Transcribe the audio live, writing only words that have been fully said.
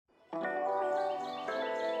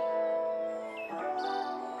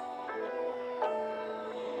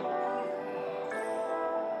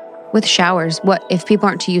With showers, what if people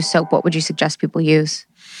aren't to use soap, what would you suggest people use?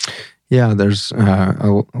 Yeah, there's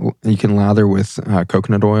you can lather with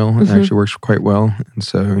coconut oil. It actually works quite well, and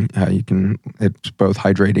so it's both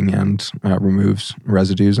hydrating and removes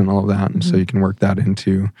residues and all of that, and so you can work that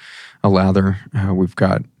into a lather. We've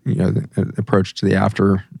got the approach to the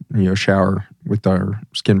after shower with our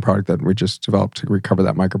skin product that we just developed to recover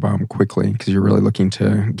that microbiome quickly, because you're really looking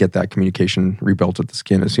to get that communication rebuilt at the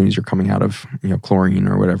skin as soon as you're coming out of chlorine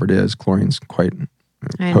or whatever it is. Chlorine's quite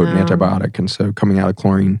potent antibiotic, and so coming out of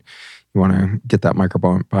chlorine, you want to get that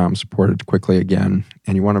microbiome supported quickly again,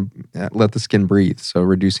 and you want to let the skin breathe. So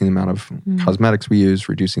reducing the amount of cosmetics we use,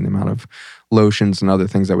 reducing the amount of lotions and other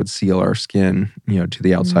things that would seal our skin, to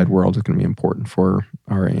the outside world is going to be important for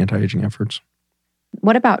our anti-aging efforts.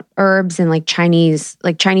 What about herbs and like Chinese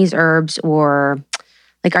herbs or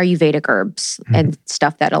like Ayurvedic herbs and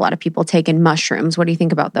stuff that a lot of people take, in mushrooms? What do you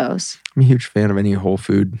think about those? I'm a huge fan of any whole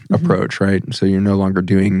food approach, right? So you're no longer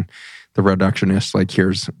doing the reductionist, like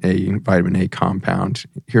here's a vitamin A compound,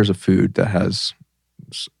 here's a food that has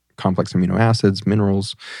complex amino acids,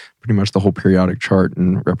 minerals, pretty much the whole periodic chart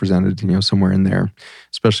and represented, somewhere in there,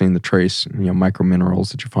 especially in the trace, micro minerals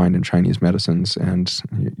that you find in Chinese medicines, and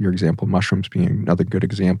your example, mushrooms being another good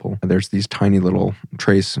example. There's these tiny little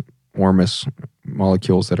trace ormus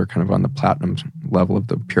molecules that are kind of on the platinum level of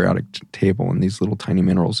the periodic table, and these little tiny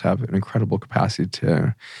minerals have an incredible capacity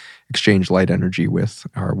to exchange light energy with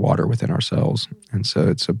our water within our cells. And so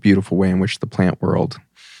it's a beautiful way in which the plant world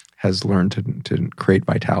has learned to create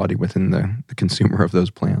vitality within the consumer of those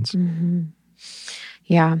plants.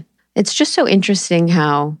 Yeah. It's just so interesting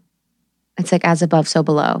how it's like as above, so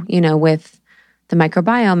below, with the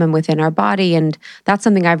microbiome and within our body. And that's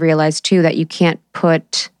something I've realized too, that you can't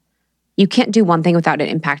do one thing without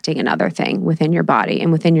it impacting another thing within your body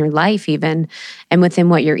and within your life even, and within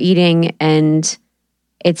what you're eating. And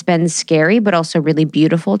it's been scary, but also really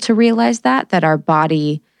beautiful to realize that our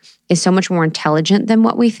body is so much more intelligent than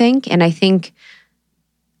what we think. And I think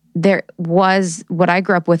what I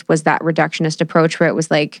grew up with was that reductionist approach where it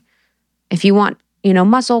was like, if you want,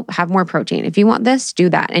 muscle, have more protein. If you want this, do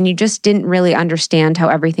that. And you just didn't really understand how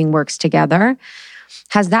everything works together.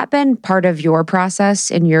 Has that been part of your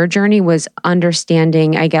process in your journey, was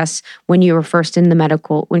understanding, I guess, when you were first in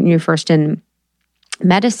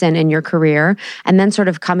medicine in your career, and then sort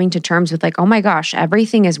of coming to terms with like, oh my gosh,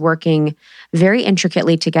 everything is working very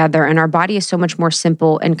intricately together, and our body is so much more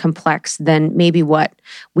simple and complex than maybe what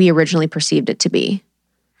we originally perceived it to be?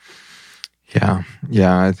 Yeah.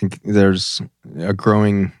 I think there's a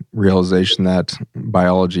growing realization that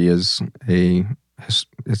biology is an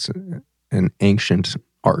ancient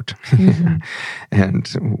art.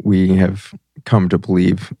 And we have come to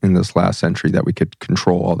believe in this last century that we could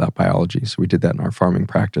control all that biology. So we did that in our farming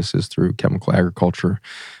practices through chemical agriculture,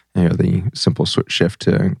 the simple shift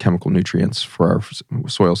to chemical nutrients for our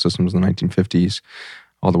soil systems in the 1950s,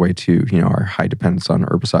 all the way to, our high dependence on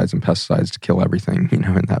herbicides and pesticides to kill everything, in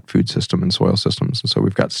that food system and soil systems. And so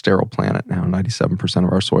we've got sterile planet now. 97%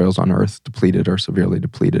 of our soils on Earth depleted or severely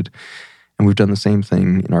depleted. And we've done the same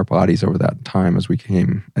thing in our bodies over that time as we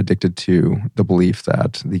became addicted to the belief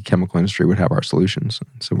that the chemical industry would have our solutions.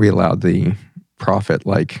 So we allowed the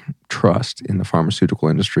profit-like trust in the pharmaceutical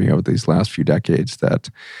industry over these last few decades that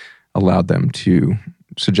allowed them to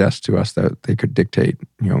suggest to us that they could dictate,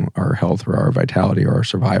 our health or our vitality or our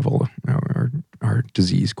survival or our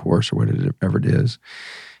disease course or whatever it is.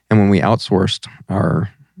 And when we outsourced our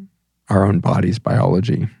own body's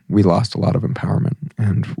biology, we lost a lot of empowerment.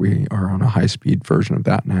 And we are on a high-speed version of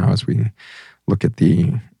that now as we look at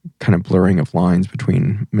the kind of blurring of lines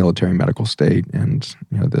between military medical state and,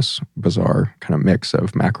 this bizarre kind of mix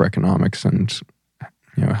of macroeconomics and,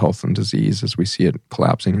 health and disease as we see it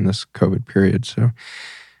collapsing in this COVID period. So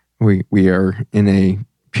we are in a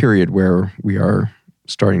period where we are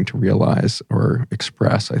starting to realize or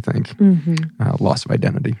express, I think, loss of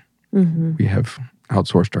identity. We have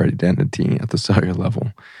outsourced our identity at the cellular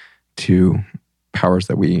level to powers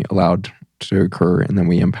that we allowed to occur, and then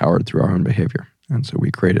we empowered through our own behavior. And so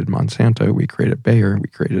we created Monsanto, we created Bayer, we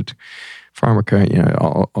created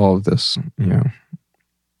Pharmaca, all of this,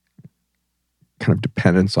 kind of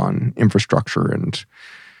dependence on infrastructure and,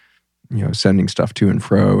 sending stuff to and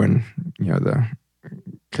fro, and, the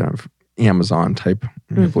kind of Amazon type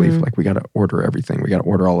belief, like we got to order everything. We got to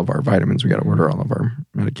order all of our vitamins. We got to order all of our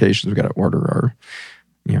medications. We got to order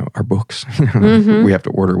our books. We have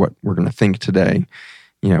to order what we're going to think today.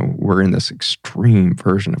 We're in this extreme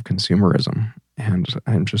version of consumerism. And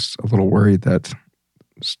I'm just a little worried that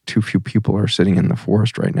too few people are sitting in the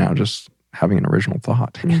forest right now just having an original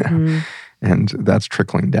thought. And that's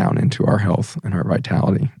trickling down into our health and our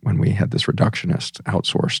vitality when we had this reductionist,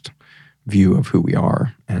 outsourced view of who we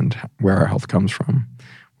are and where our health comes from.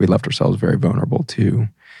 We left ourselves very vulnerable to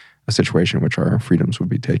a situation in which our freedoms would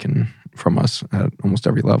be taken from us at almost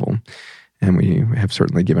every level. And we have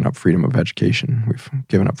certainly given up freedom of education. We've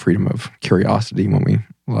given up freedom of curiosity when we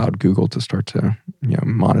allowed Google to start to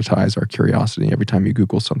monetize our curiosity. Every time you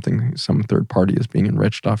Google something, some third party is being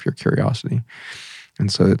enriched off your curiosity.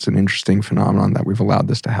 And so it's an interesting phenomenon that we've allowed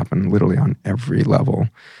this to happen literally on every level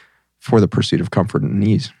for the pursuit of comfort and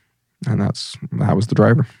ease. And that was the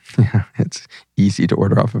driver. Yeah, it's easy to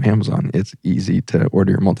order off of Amazon. It's easy to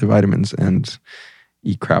order your multivitamins and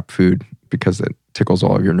eat crap food because it tickles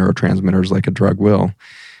all of your neurotransmitters like a drug will.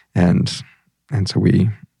 And so we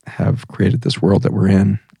have created this world that we're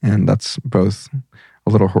in. And that's both a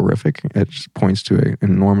little horrific. It just points to an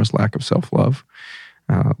enormous lack of self-love,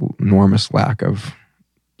 enormous lack of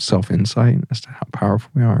self-insight as to how powerful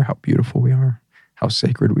we are, how beautiful we are, how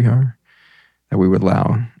sacred we are, that we would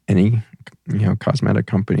allow any cosmetic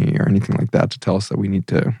company or anything like that to tell us that we need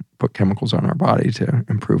to put chemicals on our body to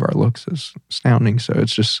improve our looks is astounding. So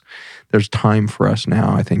it's just, there's time for us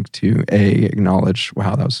now, I think, to acknowledge,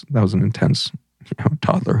 wow, that was an intense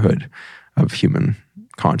toddlerhood of human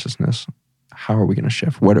consciousness. How are we going to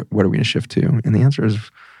shift? What are we going to shift to? And the answer is,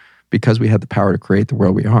 because we have the power to create the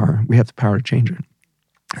world we are, we have the power to change it.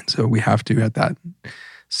 And so we have to, at that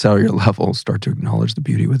cellular level, start to acknowledge the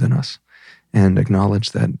beauty within us and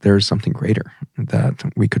acknowledge that there is something greater that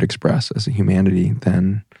we could express as a humanity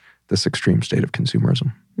than this extreme state of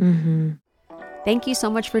consumerism. Mm-hmm. Thank you so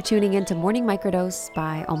much for tuning in to Morning Microdose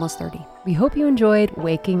by Almost 30. We hope you enjoyed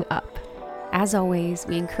waking up. As always,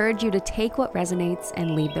 we encourage you to take what resonates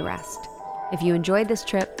and leave the rest. If you enjoyed this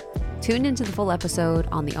trip, tune into the full episode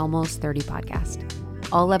on the Almost 30 podcast.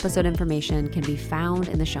 All episode information can be found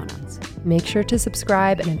in the show notes. Make sure to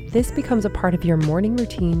subscribe, and if this becomes a part of your morning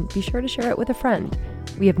routine, be sure to share it with a friend.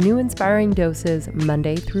 We have new inspiring doses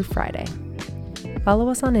Monday through Friday. Follow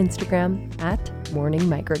us on Instagram at Morning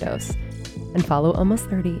Microdose, and follow Almost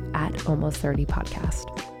 30 at Almost 30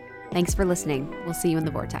 Podcast. Thanks for listening. We'll see you in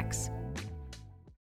the vortex.